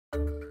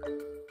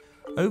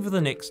Over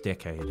the next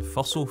decade,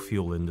 fossil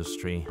fuel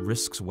industry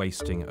risks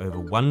wasting over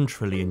 $1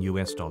 trillion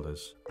US.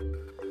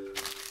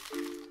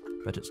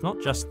 But it's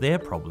not just their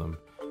problem.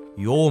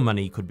 Your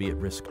money could be at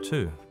risk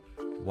too.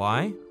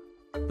 Why?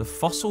 The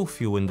fossil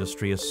fuel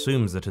industry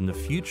assumes that in the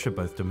future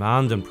both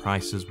demand and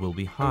prices will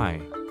be high.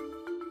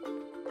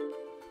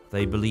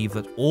 They believe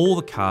that all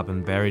the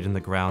carbon buried in the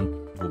ground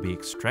will be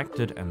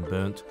extracted and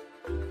burnt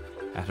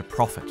at a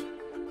profit,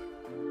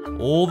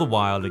 all the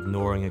while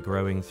ignoring a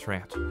growing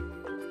threat: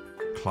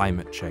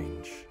 climate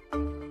change.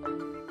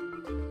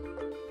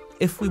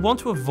 If we want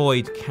to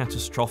avoid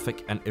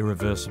catastrophic and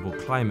irreversible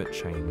climate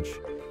change,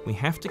 we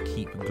have to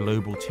keep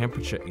global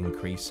temperature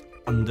increase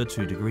under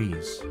 2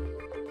 degrees.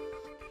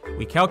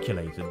 We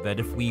calculated that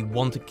if we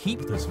want to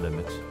keep this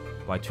limit,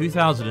 by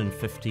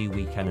 2050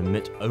 we can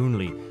emit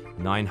only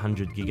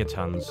 900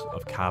 gigatons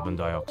of carbon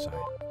dioxide.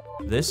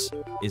 This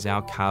is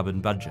our carbon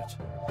budget.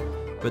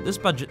 But this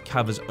budget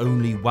covers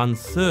only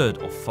 1/3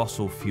 of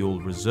fossil fuel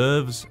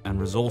reserves and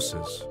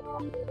resources.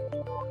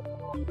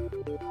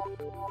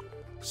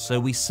 So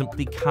we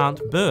simply can't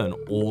burn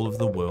all of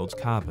the world's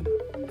carbon.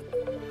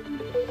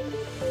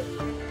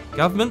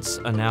 Governments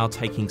are now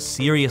taking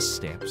serious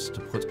steps to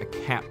put a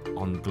cap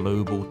on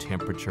global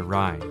temperature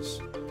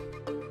rise.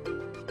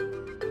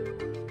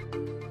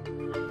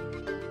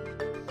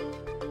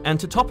 And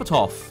to top it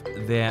off,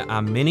 there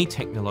are many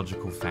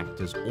technological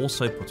factors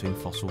also putting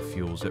fossil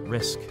fuels at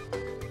risk.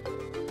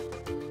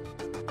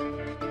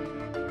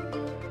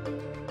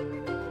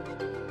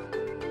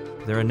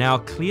 There are now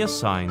clear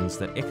signs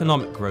that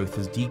economic growth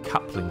is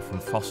decoupling from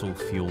fossil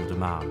fuel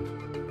demand.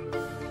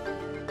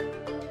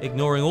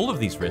 Ignoring all of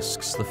these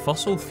risks, the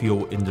fossil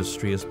fuel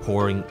industry is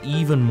pouring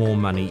even more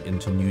money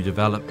into new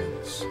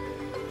developments.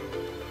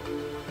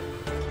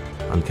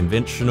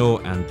 Unconventional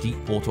and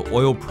deep-water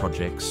oil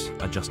projects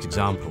are just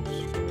examples.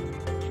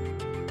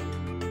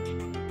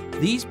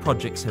 These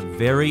projects have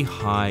very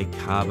high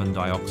carbon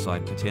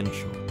dioxide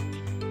potential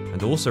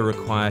and also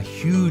require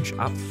huge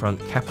upfront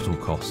capital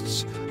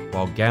costs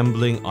while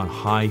gambling on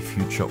high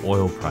future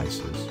oil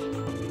prices.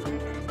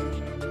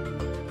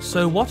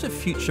 So what if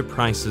future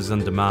prices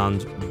and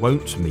demand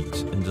won't meet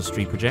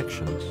industry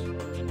projections?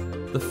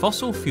 The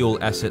fossil fuel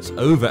assets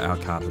over our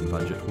carbon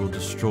budget will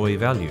destroy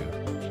value,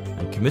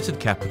 and committed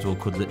capital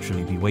could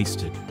literally be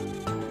wasted.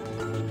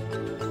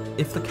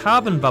 If the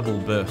carbon bubble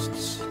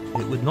bursts,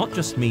 it would not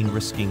just mean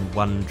risking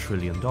 $1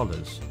 trillion,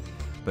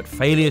 but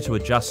failure to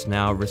adjust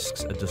now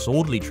risks a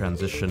disorderly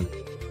transition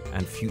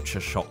and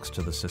future shocks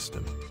to the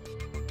system.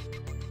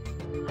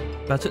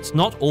 But it's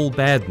not all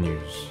bad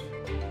news.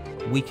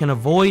 We can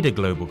avoid a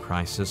global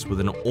crisis with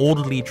an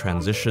orderly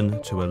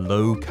transition to a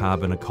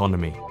low-carbon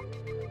economy,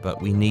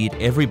 but we need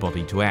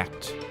everybody to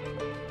act.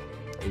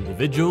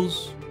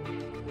 Individuals,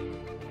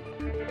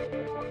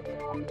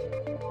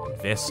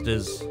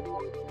 investors,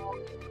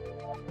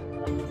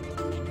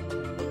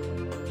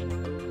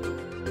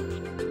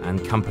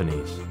 and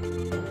companies.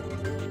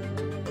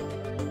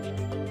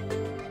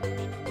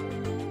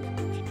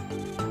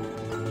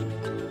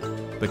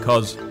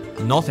 Because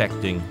not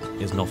acting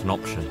is not an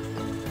option.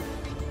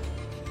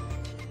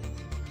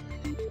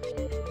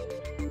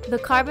 The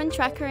Carbon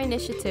Tracker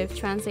Initiative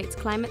translates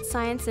climate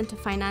science into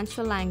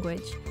financial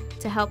language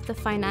to help the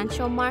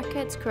financial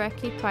markets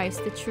correctly price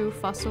the true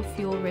fossil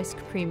fuel risk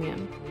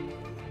premium.